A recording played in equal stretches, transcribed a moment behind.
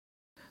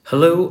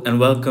Hello and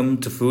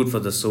welcome to Food for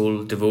the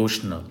Soul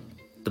devotional.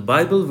 The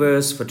Bible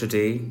verse for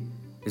today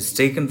is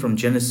taken from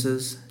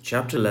Genesis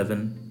chapter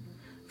 11,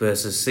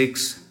 verses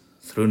 6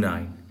 through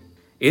 9.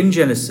 In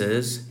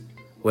Genesis,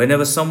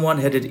 whenever someone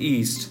headed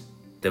east,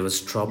 there was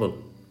trouble.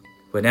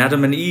 When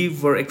Adam and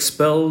Eve were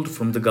expelled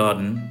from the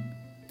garden,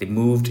 they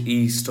moved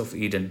east of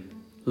Eden.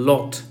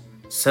 Lot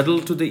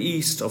settled to the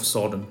east of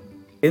Sodom.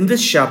 In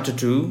this chapter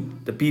 2,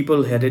 the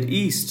people headed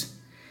east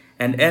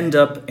and end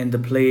up in the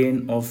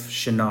plain of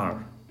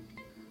Shinar.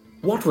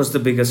 What was the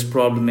biggest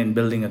problem in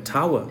building a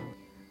tower?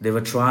 They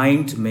were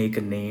trying to make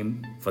a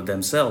name for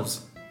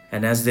themselves.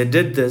 And as they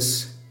did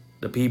this,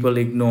 the people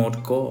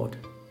ignored God.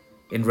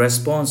 In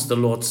response, the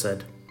Lord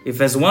said,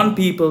 "If as one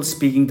people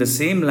speaking the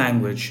same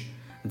language,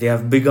 they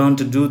have begun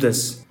to do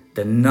this,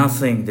 then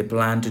nothing they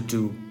plan to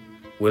do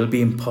will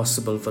be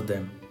impossible for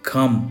them.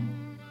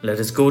 Come, let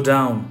us go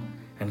down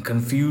and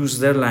confuse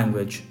their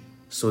language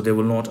so they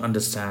will not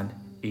understand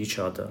each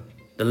other."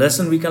 The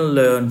lesson we can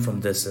learn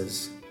from this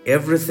is,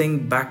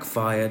 everything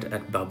backfired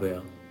at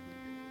Babel.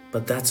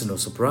 But that's no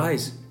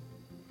surprise.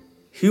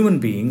 Human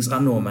beings are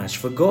no match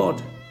for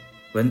God.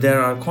 When there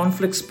are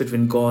conflicts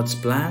between God's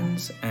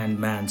plans and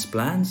man's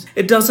plans,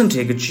 it doesn't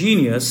take a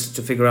genius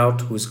to figure out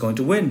who is going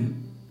to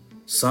win.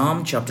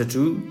 Psalm chapter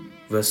 2,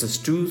 verses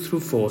 2 through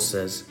 4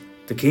 says,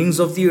 "The kings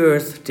of the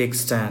earth take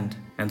stand,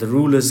 and the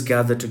rulers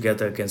gather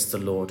together against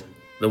the Lord.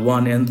 The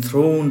one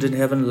enthroned in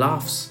heaven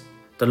laughs.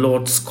 The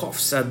Lord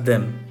scoffs at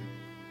them."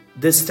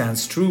 This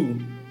stands true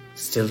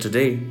still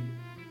today.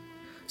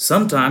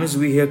 Sometimes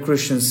we hear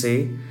Christians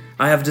say,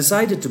 "I have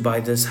decided to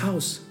buy this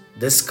house,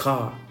 this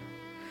car.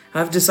 I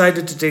have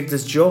decided to take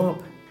this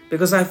job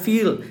because I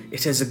feel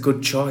it is a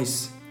good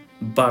choice."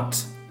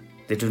 But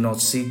they do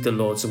not seek the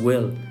Lord's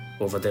will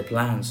over their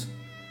plans.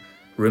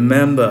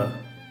 Remember,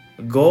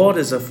 God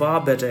is a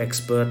far better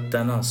expert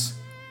than us.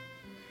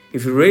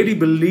 If we really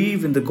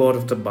believe in the God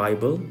of the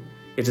Bible,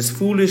 it is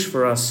foolish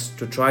for us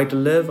to try to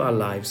live our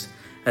lives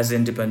as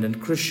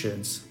independent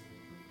Christians.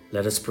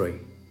 Let us pray.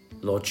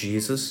 Lord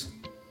Jesus,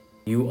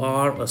 you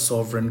are a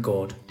sovereign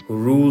God who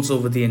rules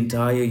over the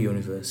entire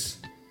universe.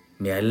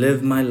 May I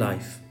live my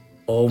life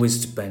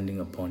always depending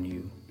upon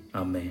you.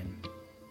 Amen.